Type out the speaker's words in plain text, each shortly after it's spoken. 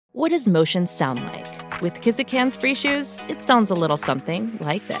What does motion sound like? With Kizikans free shoes, it sounds a little something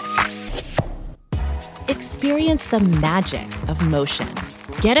like this. Experience the magic of motion.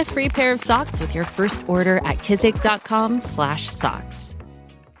 Get a free pair of socks with your first order at kizik.com/socks.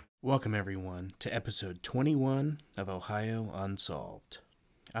 Welcome, everyone, to episode 21 of Ohio Unsolved.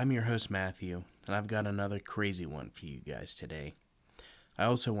 I'm your host, Matthew, and I've got another crazy one for you guys today. I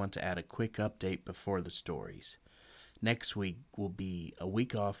also want to add a quick update before the stories. Next week will be a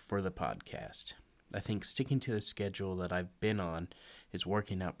week off for the podcast. I think sticking to the schedule that I've been on is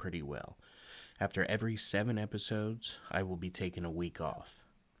working out pretty well. After every 7 episodes, I will be taking a week off,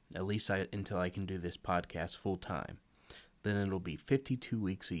 at least until I can do this podcast full time. Then it'll be 52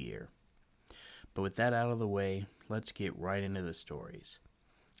 weeks a year. But with that out of the way, let's get right into the stories.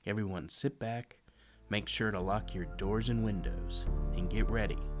 Everyone sit back, make sure to lock your doors and windows, and get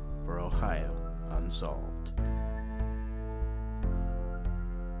ready for Ohio Unsolved.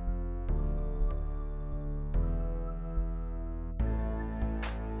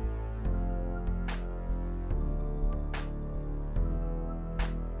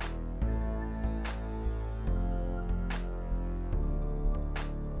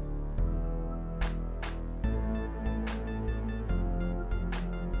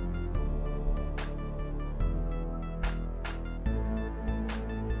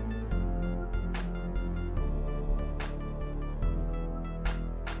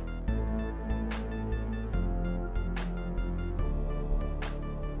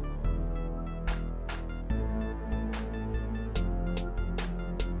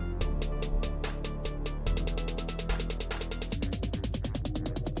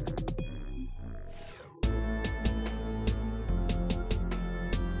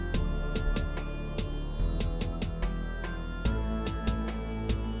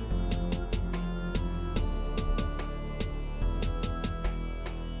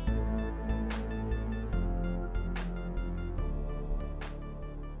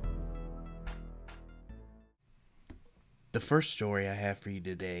 The first story I have for you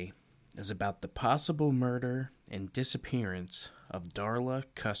today is about the possible murder and disappearance of Darla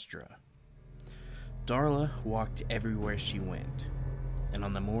Kustra. Darla walked everywhere she went, and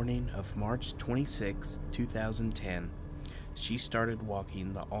on the morning of March 26, 2010, she started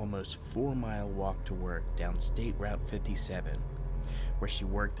walking the almost 4-mile walk to work down State Route 57, where she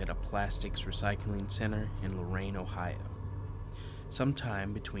worked at a plastics recycling center in Lorain, Ohio.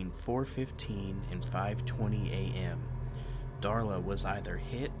 Sometime between 4:15 and 5:20 a.m., Darla was either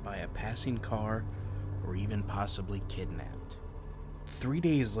hit by a passing car or even possibly kidnapped. 3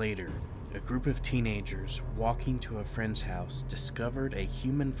 days later, a group of teenagers walking to a friend's house discovered a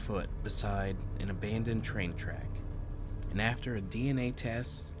human foot beside an abandoned train track. And after a DNA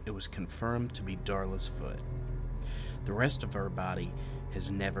test, it was confirmed to be Darla's foot. The rest of her body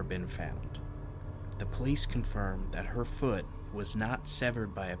has never been found. The police confirmed that her foot was not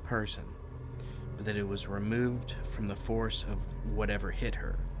severed by a person, but that it was removed from the force of whatever hit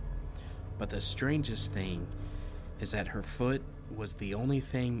her. But the strangest thing is that her foot was the only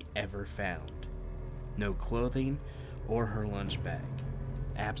thing ever found. No clothing or her lunch bag.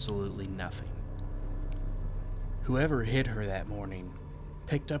 Absolutely nothing. Whoever hit her that morning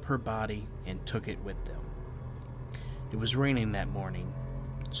picked up her body and took it with them. It was raining that morning,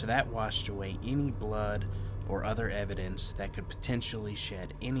 so that washed away any blood or other evidence that could potentially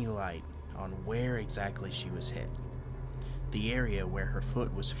shed any light on where exactly she was hit. The area where her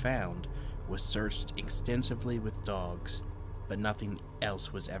foot was found was searched extensively with dogs, but nothing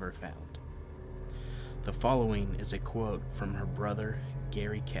else was ever found. The following is a quote from her brother,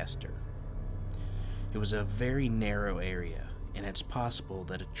 Gary Kester. It was a very narrow area, and it's possible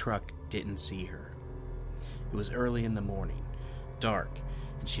that a truck didn't see her. It was early in the morning, dark,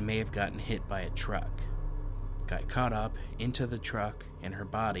 and she may have gotten hit by a truck, got caught up into the truck, and her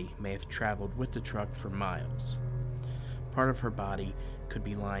body may have traveled with the truck for miles. Part of her body could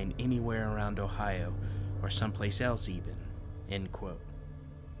be lying anywhere around Ohio or someplace else even." End quote.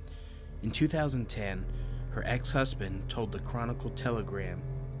 In 2010, her ex-husband told the Chronicle-Telegram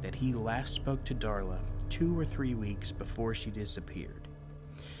that he last spoke to Darla 2 or 3 weeks before she disappeared,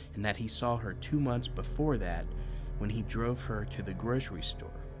 and that he saw her 2 months before that when he drove her to the grocery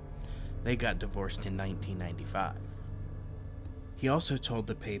store. They got divorced in 1995. He also told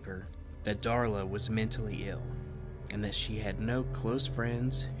the paper that Darla was mentally ill and that she had no close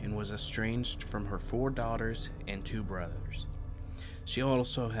friends and was estranged from her 4 daughters and 2 brothers. She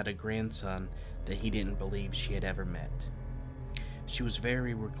also had a grandson that he didn't believe she had ever met. She was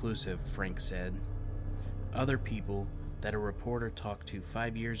very reclusive, Frank said. Other people that a reporter talked to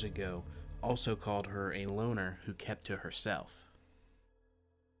 5 years ago also called her a loner who kept to herself.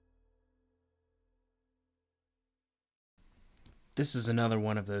 This is another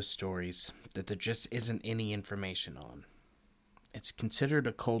one of those stories that there just isn't any information on. It's considered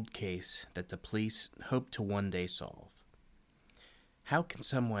a cold case that the police hope to one day solve. How can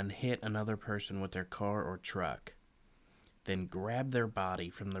someone hit another person with their car or truck, then grab their body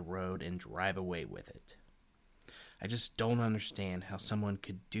from the road and drive away with it? I just don't understand how someone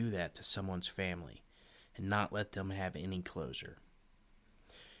could do that to someone's family and not let them have any closure.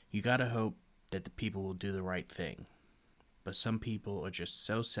 You gotta hope that the people will do the right thing, but some people are just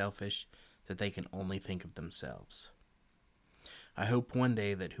so selfish that they can only think of themselves. I hope one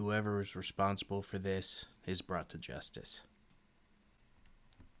day that whoever is responsible for this is brought to justice.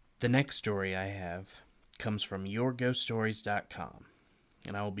 The next story I have comes from yourghoststories.com,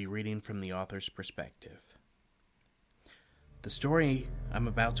 and I will be reading from the author's perspective. The story I'm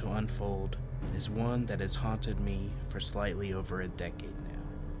about to unfold is one that has haunted me for slightly over a decade now,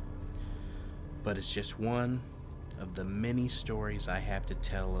 but it's just one of the many stories I have to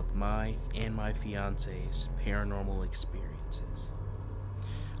tell of my and my fiance's paranormal experiences.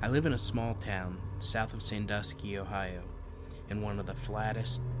 I live in a small town south of Sandusky, Ohio, in one of the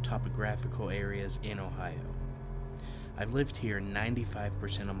flattest topographical areas in Ohio. I've lived here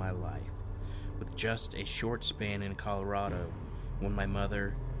 95% of my life, with just a short span in Colorado when my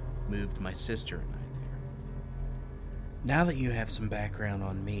mother moved my sister and I there. Now that you have some background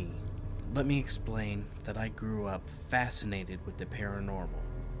on me, let me explain that I grew up fascinated with the paranormal,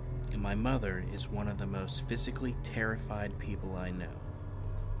 and my mother is one of the most physically terrified people I know.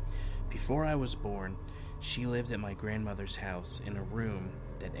 Before I was born, she lived at my grandmother's house in a room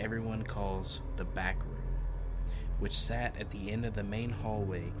that everyone calls the back room, which sat at the end of the main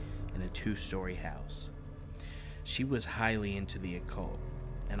hallway in a 2-story house. She was highly into the occult,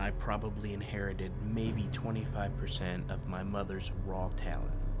 and I probably inherited maybe 25% of my mother's raw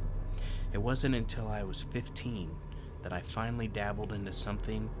talent. It wasn't until I was 15 that I finally dabbled into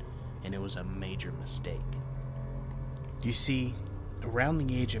something, and it was a major mistake. You see, around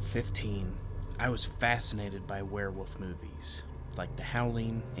the age of 15, I was fascinated by werewolf movies, like The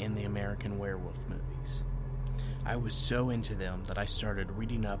Howling and the American Werewolf movies. I was so into them that I started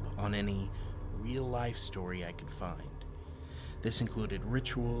reading up on any real-life story I could find. This included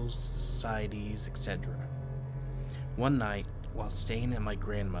rituals, societies, etc. One night, while staying at my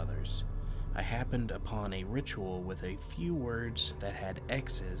grandmother's, I happened upon a ritual with a few words that had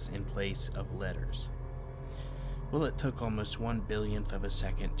X's in place of letters. Well, it took almost 1/billionth of a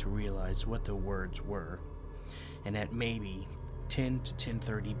second to realize what the words were, and at maybe 10 to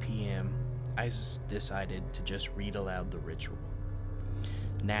 10:30 p.m., I decided to just read aloud the ritual.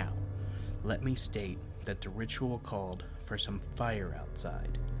 Now, let me state that the ritual called for some fire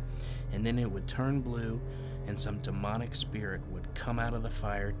outside, and then it would turn blue and some demonic spirit would come out of the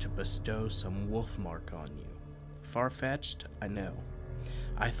fire to bestow some wolf mark on you. Far-fetched, I know.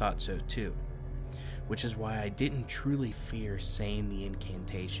 I thought so too, which is why I didn't truly fear saying the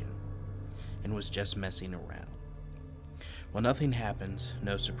incantation, and was just messing around. Well, nothing happens,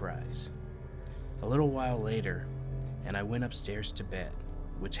 no surprise. A little while later, and I went upstairs to bed,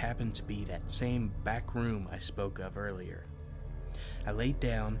 which happened to be that same back room I spoke of earlier. I laid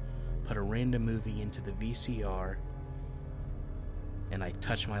down, put a random movie into the VCR, and I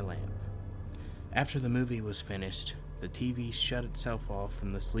touched my lamp. After the movie was finished, the TV shut itself off from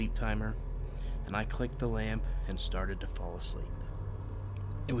the sleep timer, and I clicked the lamp and started to fall asleep.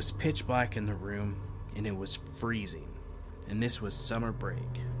 It was pitch black in the room, and it was freezing, and this was summer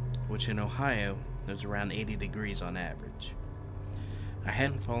break, which in Ohio was around 80 degrees on average. I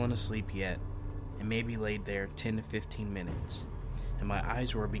hadn't fallen asleep yet, and maybe laid there 10 to 15 minutes, and my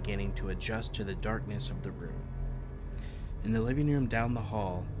eyes were beginning to adjust to the darkness of the room. In the living room down the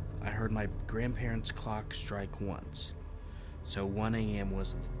hall, I heard my grandparents' clock strike once, so 1 a.m.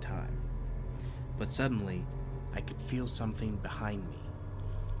 was the time. But suddenly, I could feel something behind me,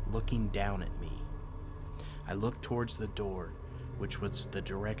 looking down at me. I looked towards the door, which was the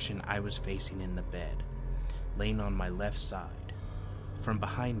direction I was facing in the bed, laying on my left side. From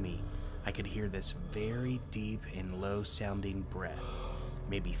behind me, I could hear this very deep and low-sounding breath,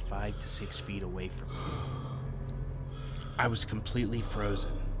 maybe 5 to 6 feet away from me. I was completely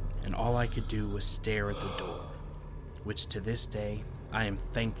frozen, and all I could do was stare at the door, which to this day I am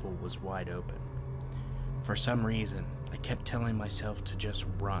thankful was wide open. For some reason, I kept telling myself to just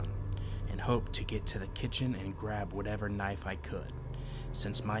run, and hope to get to the kitchen and grab whatever knife I could,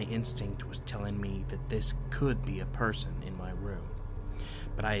 since my instinct was telling me that this could be a person in my room.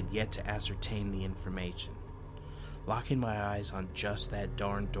 But I had yet to ascertain the information, locking my eyes on just that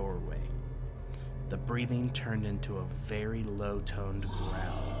darn doorway. The breathing turned into a very low-toned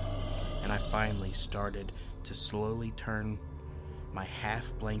growl, and I finally started to slowly turn my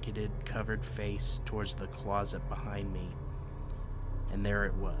half-blanketed, covered face towards the closet behind me, and there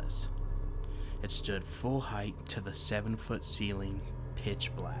it was. It stood full height to the 7-foot ceiling,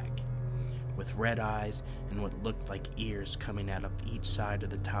 pitch black, with red eyes and what looked like ears coming out of each side of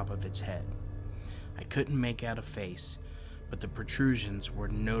the top of its head. I couldn't make out a face, but the protrusions were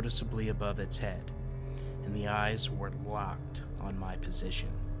noticeably above its head, and the eyes were locked on my position.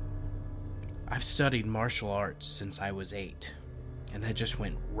 I've studied martial arts since I was 8, and that just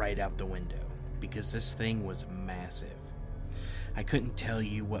went right out the window, because this thing was massive. I couldn't tell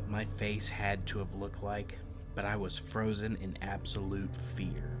you what my face had to have looked like, but I was frozen in absolute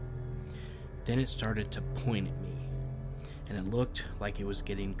fear. Then it started to point at me, and it looked like it was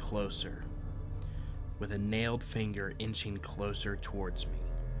getting closer, with a nailed finger inching closer towards me.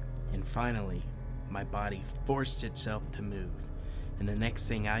 And finally, my body forced itself to move, and the next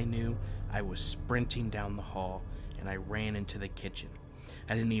thing I knew, I was sprinting down the hall, and I ran into the kitchen.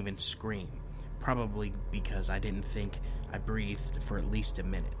 I didn't even scream, probably because I didn't think I breathed for at least a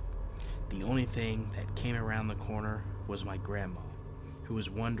minute. The only thing that came around the corner was my grandma, who was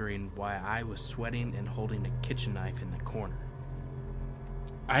wondering why I was sweating and holding a kitchen knife in the corner.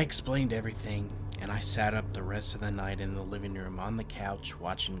 I explained everything, and I sat up the rest of the night in the living room on the couch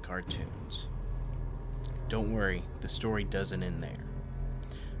watching cartoons. Don't worry, the story doesn't end there.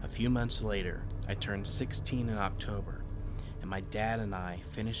 A few months later, I turned 16 in October, and my dad and I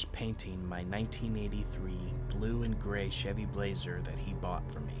finished painting my 1983 blue and gray Chevy Blazer that he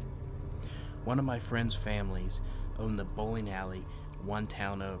bought for me. One of my friend's families owned the bowling alley one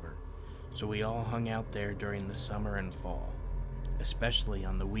town over, so we all hung out there during the summer and fall, especially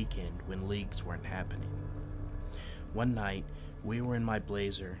on the weekend when leagues weren't happening. One night, we were in my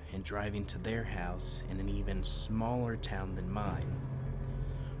Blazer and driving to their house in an even smaller town than mine.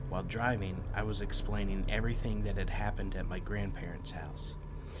 While driving, I was explaining everything that had happened at my grandparents' house,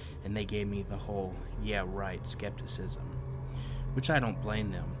 and they gave me the whole "yeah, right" skepticism, which I don't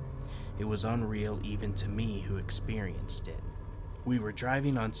blame them. It was unreal even to me who experienced it. We were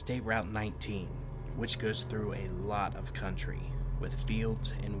driving on State Route 19, which goes through a lot of country, with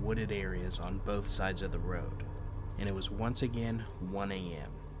fields and wooded areas on both sides of the road, and it was once again 1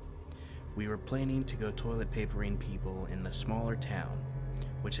 a.m. We were planning to go toilet papering people in the smaller town,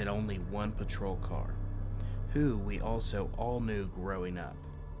 which had only one patrol car, who we also all knew growing up.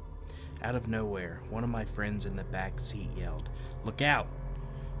 Out of nowhere, one of my friends in the back seat yelled, "Look out!"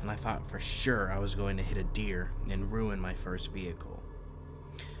 and I thought for sure I was going to hit a deer and ruin my first vehicle.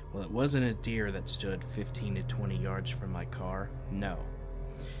 Well, it wasn't a deer that stood 15 to 20 yards from my car, no.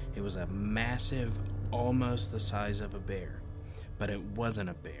 It was a massive, almost the size of a bear, but it wasn't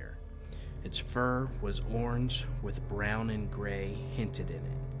a bear. Its fur was orange with brown and gray hinted in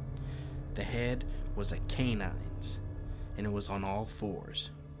it. The head was a canine's, and it was on all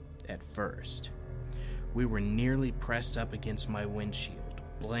fours, at first. We were nearly pressed up against my windshield,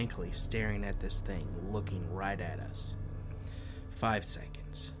 blankly staring at this thing, looking right at us. 5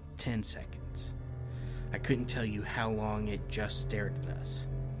 seconds, 10 seconds. I couldn't tell you how long it just stared at us.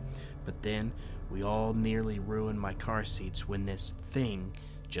 But then, we all nearly ruined my car seats when this thing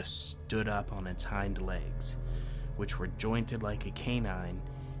just stood up on its hind legs, which were jointed like a canine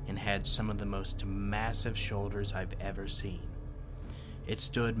and had some of the most massive shoulders I've ever seen. It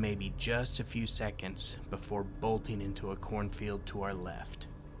stood maybe just a few seconds before bolting into a cornfield to our left.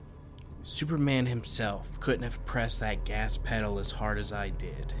 Superman himself couldn't have pressed that gas pedal as hard as I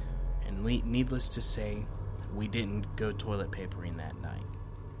did, and needless to say, we didn't go toilet papering that night.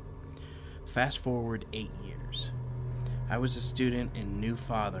 Fast forward 8 years. I was a student and new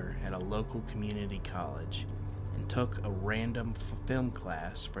father at a local community college and took a random film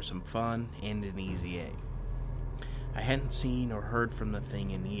class for some fun and an easy A. I hadn't seen or heard from the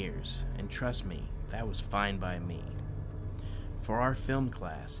thing in years, and trust me, that was fine by me. For our film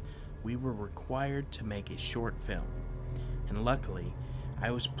class, we were required to make a short film, and luckily,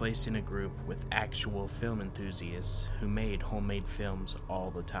 I was placed in a group with actual film enthusiasts who made homemade films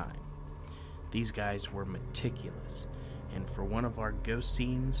all the time. These guys were meticulous, and for one of our ghost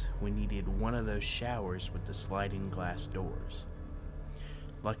scenes, we needed one of those showers with the sliding glass doors.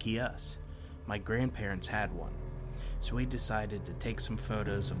 Lucky us, my grandparents had one, so we decided to take some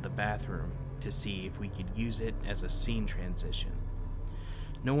photos of the bathroom to see if we could use it as a scene transition.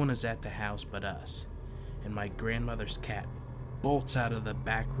 No one is at the house but us, and my grandmother's cat bolts out of the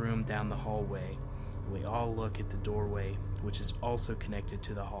back room down the hallway, and we all look at the doorway, which is also connected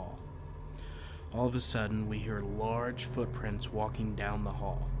to the hall. All of a sudden, we hear large footprints walking down the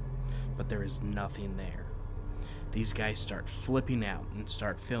hall, but there is nothing there. These guys start flipping out and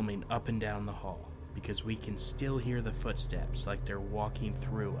start filming up and down the hall, because we can still hear the footsteps like they're walking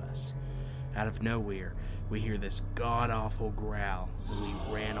through us. Out of nowhere, we hear this god-awful growl and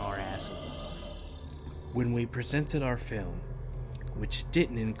we ran our asses off. When we presented our film, which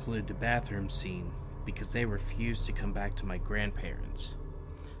didn't include the bathroom scene because they refused to come back to my grandparents,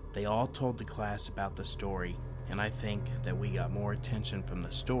 they all told the class about the story, and I think that we got more attention from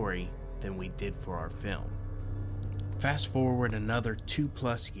the story than we did for our film. Fast forward another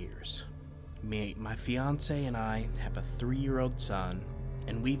 2+ years. My fiance and I have a 3-year-old son,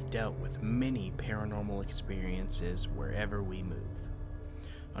 and we've dealt with many paranormal experiences wherever we move.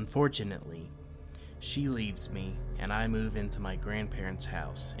 Unfortunately, she leaves me and I move into my grandparents'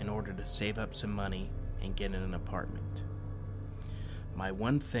 house in order to save up some money and get in an apartment. My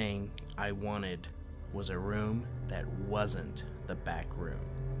one thing I wanted was a room that wasn't the back room.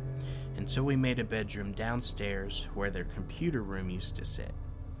 And so we made a bedroom downstairs where their computer room used to sit.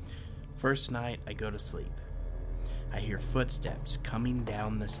 First night I go to sleep. I hear footsteps coming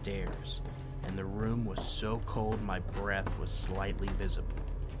down the stairs, and the room was so cold my breath was slightly visible.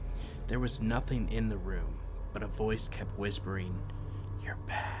 There was nothing in the room, but a voice kept whispering, "You're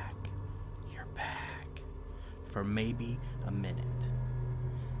back, you're back," for maybe a minute.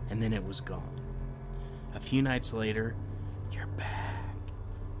 And then it was gone. A few nights later, "You're back,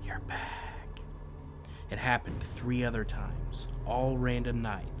 you're back." It happened 3 other times, all random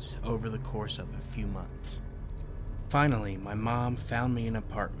nights over the course of a few months. Finally, my mom found me an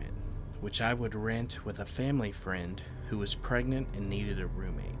apartment, which I would rent with a family friend who was pregnant and needed a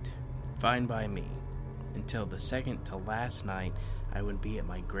roommate. Fine by me, until the second to last night I would be at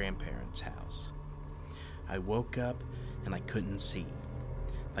my grandparents' house. I woke up and I couldn't see,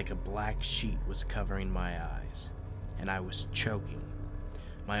 like a black sheet was covering my eyes, and I was choking.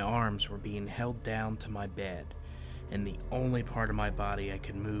 My arms were being held down to my bed, and the only part of my body I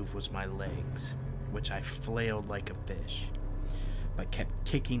could move was my legs, which I flailed like a fish, but kept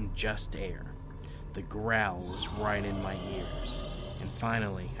kicking just air. The growl was right in my ears, and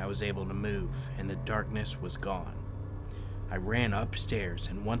finally I was able to move, and the darkness was gone. I ran upstairs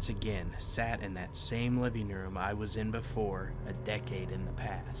and once again sat in that same living room I was in before, a decade in the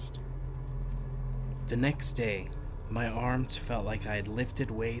past. The next day, my arms felt like I had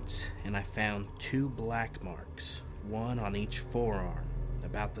lifted weights, and I found 2 black marks, one on each forearm,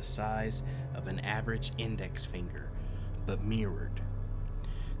 about the size of an average index finger, but mirrored.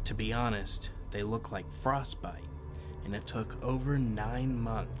 To be honest, they look like frostbite, and it took over 9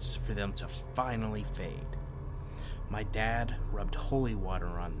 months for them to finally fade. My dad rubbed holy water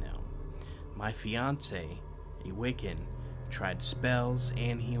on them. My fiance, a Wiccan, tried spells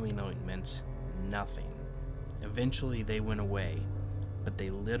and healing ointments, nothing. Eventually they went away, but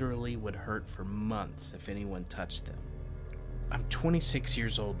they literally would hurt for months if anyone touched them. I'm 26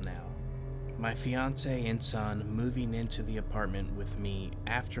 years old now. My fiance and son moving into the apartment with me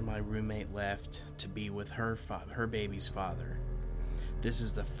after my roommate left to be with her baby's father. This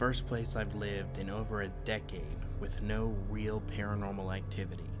is the first place I've lived in over a decade with no real paranormal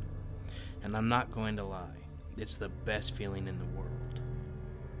activity. And I'm not going to lie, it's the best feeling in the world.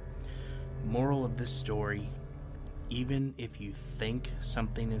 Moral of this story: even if you think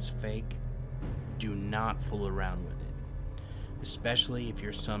something is fake, do not fool around with it. Especially if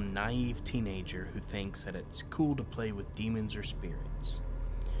you're some naive teenager who thinks that it's cool to play with demons or spirits.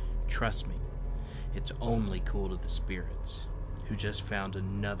 Trust me, it's only cool to the spirits, who just found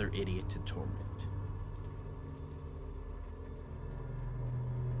another idiot to torment.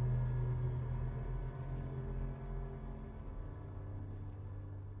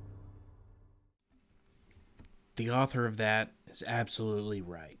 The author of that is absolutely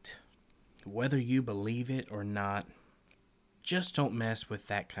right. Whether you believe it or not, just don't mess with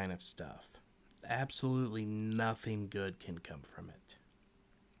that kind of stuff. Absolutely nothing good can come from it.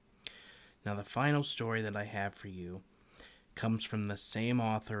 Now, the final story that I have for you comes from the same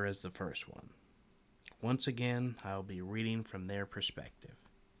author as the first one. Once again, I'll be reading from their perspective.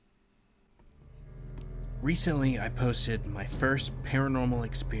 Recently, I posted my first paranormal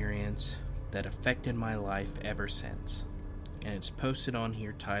experience that affected my life ever since, and it's posted on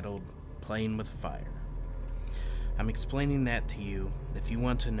here titled Playing with Fire. I'm explaining that to you if you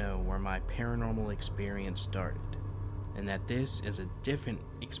want to know where my paranormal experience started, and that this is a different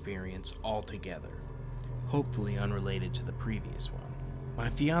experience altogether, hopefully unrelated to the previous one. My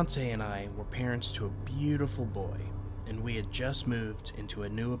fiance and I were parents to a beautiful boy, and we had just moved into a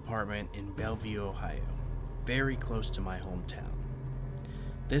new apartment in Bellevue, Ohio, very close to my hometown.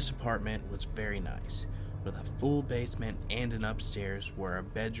 This apartment was very nice, with a full basement and an upstairs where our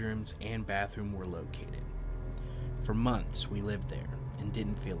bedrooms and bathroom were located. For months we lived there, and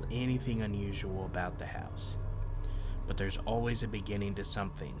didn't feel anything unusual about the house. But there's always a beginning to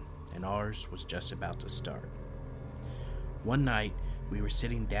something, and ours was just about to start. One night, we were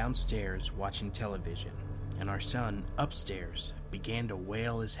sitting downstairs watching television, and our son upstairs began to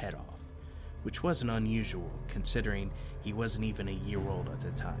wail his head off, which wasn't unusual considering he wasn't even a year old at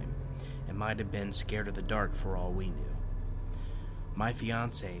the time, and might have been scared of the dark for all we knew. My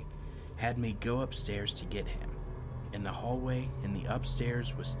fiance had me go upstairs to get him, and the hallway in the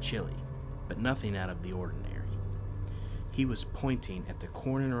upstairs was chilly, but nothing out of the ordinary. He was pointing at the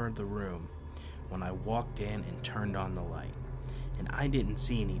corner of the room when I walked in and turned on the light, and I didn't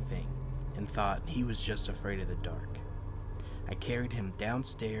see anything and thought he was just afraid of the dark. I carried him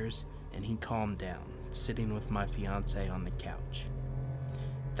downstairs and he calmed down, sitting with my fiance on the couch.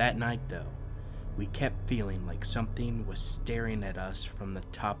 That night, though, we kept feeling like something was staring at us from the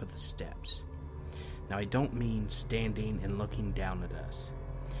top of the steps. Now, I don't mean standing and looking down at us.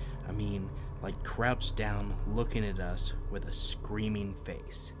 I mean like crouched down looking at us with a screaming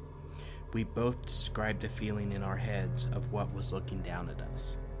face. We both described a feeling in our heads of what was looking down at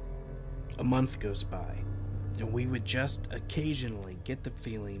us. A month goes by, and we would just occasionally get the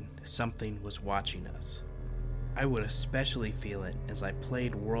feeling something was watching us. I would especially feel it as I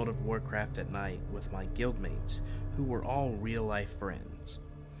played World of Warcraft at night with my guildmates, who were all real-life friends.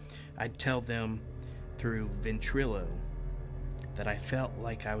 I'd tell them through Ventrilo that I felt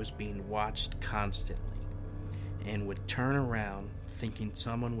like I was being watched constantly, and would turn around thinking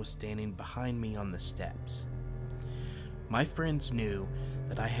someone was standing behind me on the steps. My friends knew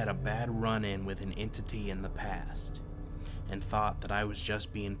that I had a bad run-in with an entity in the past, and thought that I was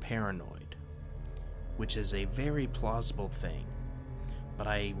just being paranoid, which is a very plausible thing, but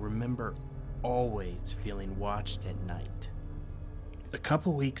I remember always feeling watched at night. A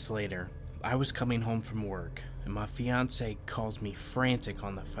couple weeks later, I was coming home from work, and my fiance calls me frantic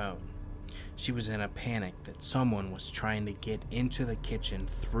on the phone. She was in a panic that someone was trying to get into the kitchen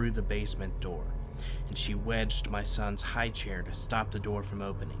through the basement door, and she wedged my son's high chair to stop the door from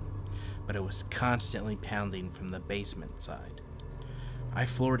opening, but it was constantly pounding from the basement side. I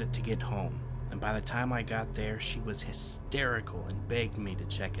floored it to get home, and by the time I got there, she was hysterical and begged me to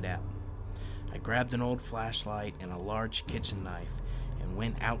check it out. I grabbed an old flashlight and a large kitchen knife and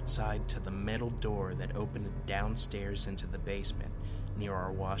went outside to the metal door that opened downstairs into the basement near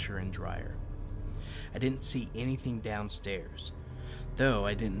our washer and dryer. I didn't see anything downstairs, though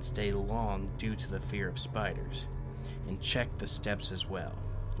I didn't stay long due to the fear of spiders, and checked the steps as well,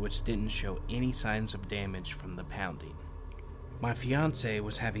 which didn't show any signs of damage from the pounding. My fiance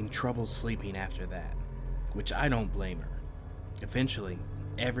was having trouble sleeping after that, which I don't blame her. Eventually,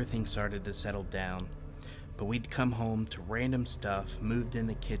 everything started to settle down, but we'd come home to random stuff moved in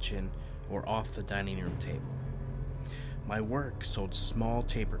the kitchen or off the dining room table. My work sold small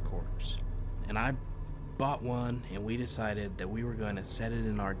tape recorders, and I bought one, and we decided that we were going to set it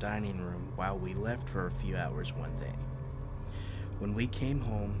in our dining room while we left for a few hours one day. When we came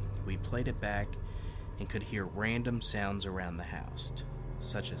home, we played it back and could hear random sounds around the house,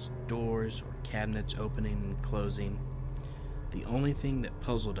 such as doors or cabinets opening and closing. The only thing that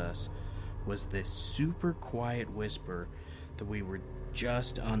puzzled us was this super quiet whisper that we were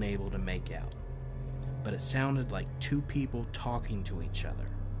just unable to make out. But it sounded like two people talking to each other,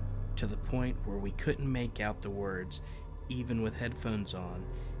 to the point where we couldn't make out the words even with headphones on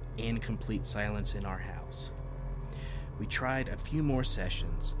and complete silence in our house. We tried a few more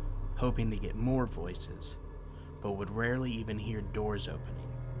sessions, hoping to get more voices, but would rarely even hear doors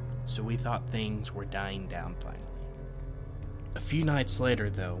opening, so we thought things were dying down finally. A few nights later,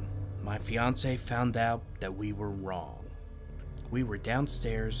 though, my fiance found out that we were wrong. We were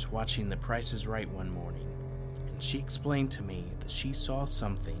downstairs watching The Price is Right one morning, and she explained to me that she saw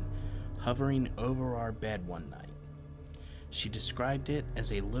something hovering over our bed one night. She described it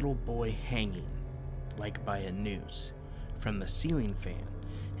as a little boy hanging, like by a noose, from the ceiling fan,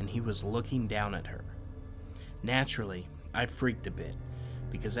 and he was looking down at her. Naturally, I freaked a bit,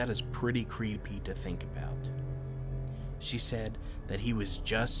 because that is pretty creepy to think about. She said that he was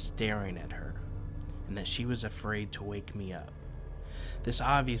just staring at her, and that she was afraid to wake me up. This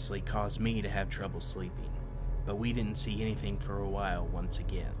obviously caused me to have trouble sleeping, but we didn't see anything for a while once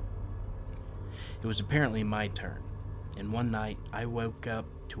again. It was apparently my turn, and one night I woke up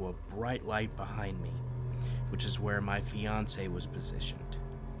to a bright light behind me, which is where my fiance was positioned.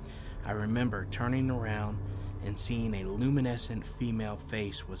 I remember turning around and seeing a luminescent female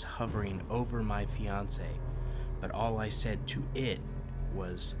face was hovering over my fiance, but all I said to it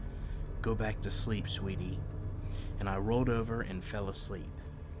was, "Go back to sleep, sweetie," and I rolled over and fell asleep.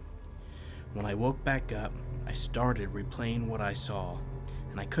 When I woke back up, I started replaying what I saw,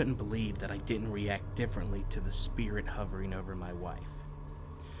 and I couldn't believe that I didn't react differently to the spirit hovering over my wife.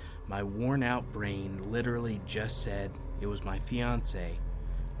 My worn-out brain literally just said it was my fiancé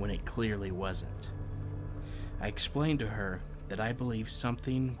when it clearly wasn't. I explained to her that I believed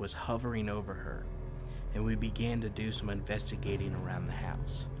something was hovering over her, and we began to do some investigating around the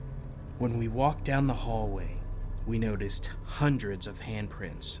house. When we walked down the hallway, we noticed hundreds of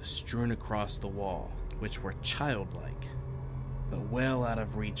handprints strewn across the wall, which were childlike, but well out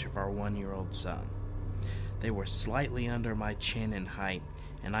of reach of our 1-year-old son. They were slightly under my chin in height,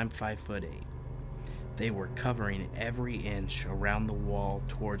 and I'm 5'8". They were covering every inch around the wall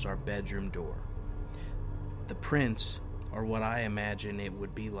towards our bedroom door. The prints are what I imagine it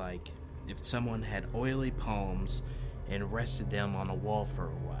would be like if someone had oily palms and rested them on a wall for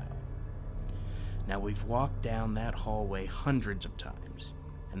a while. Now, we've walked down that hallway hundreds of times,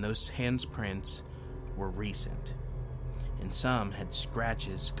 and those handprints were recent, and some had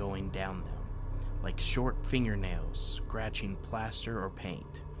scratches going down them, like short fingernails scratching plaster or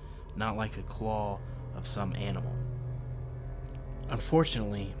paint, not like a claw of some animal.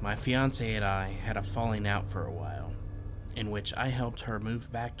 Unfortunately, my fiancé and I had a falling out for a while, in which I helped her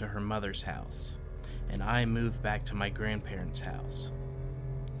move back to her mother's house, and I moved back to my grandparents' house.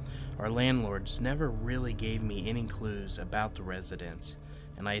 Our landlords never really gave me any clues about the residence,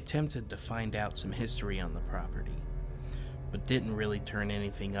 and I attempted to find out some history on the property, but didn't really turn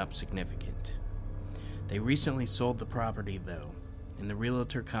anything up significant. They recently sold the property though, and the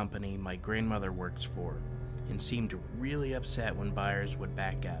realtor company my grandmother works for, and seemed really upset when buyers would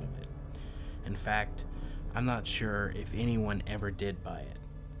back out of it. In fact, I'm not sure if anyone ever did buy it,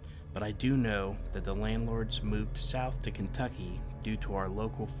 but I do know that the landlords moved south to Kentucky due to our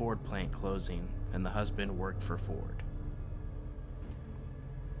local Ford plant closing, and the husband worked for Ford.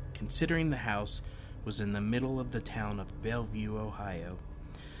 Considering the house was in the middle of the town of Bellevue, Ohio,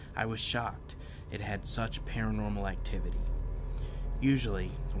 I was shocked it had such paranormal activity. Usually,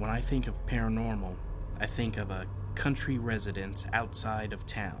 when I think of paranormal, I think of a country residence outside of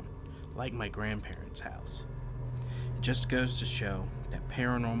town, like my grandparents' house. It just goes to show that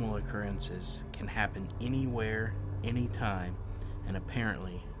paranormal occurrences can happen anywhere, anytime, and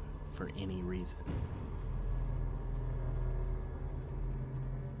apparently for any reason.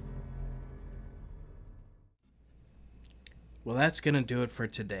 Well, that's going to do it for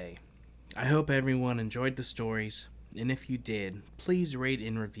today. I hope everyone enjoyed the stories, and if you did, please rate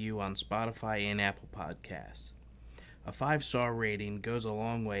and review on Spotify and Apple Podcasts. A 5-star rating goes a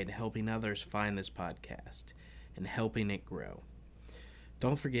long way to helping others find this podcast and helping it grow.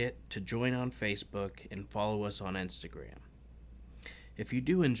 Don't forget to join on Facebook and follow us on Instagram. If you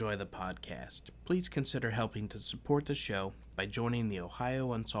do enjoy the podcast, please consider helping to support the show by joining the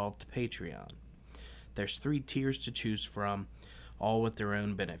Ohio Unsolved Patreon. There's 3 tiers to choose from, all with their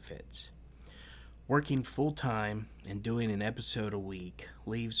own benefits. Working full-time and doing an episode a week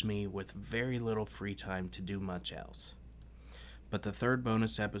leaves me with very little free time to do much else. But the 3rd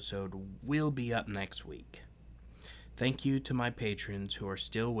bonus episode will be up next week. Thank you to my patrons who are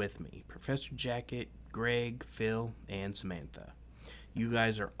still with me, Professor Jacket, Greg, Phil, and Samantha. You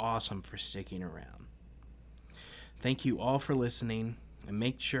guys are awesome for sticking around. Thank you all for listening, and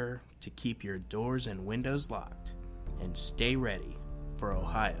make sure to keep your doors and windows locked, and stay ready for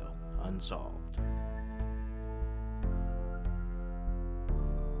Ohio Unsolved.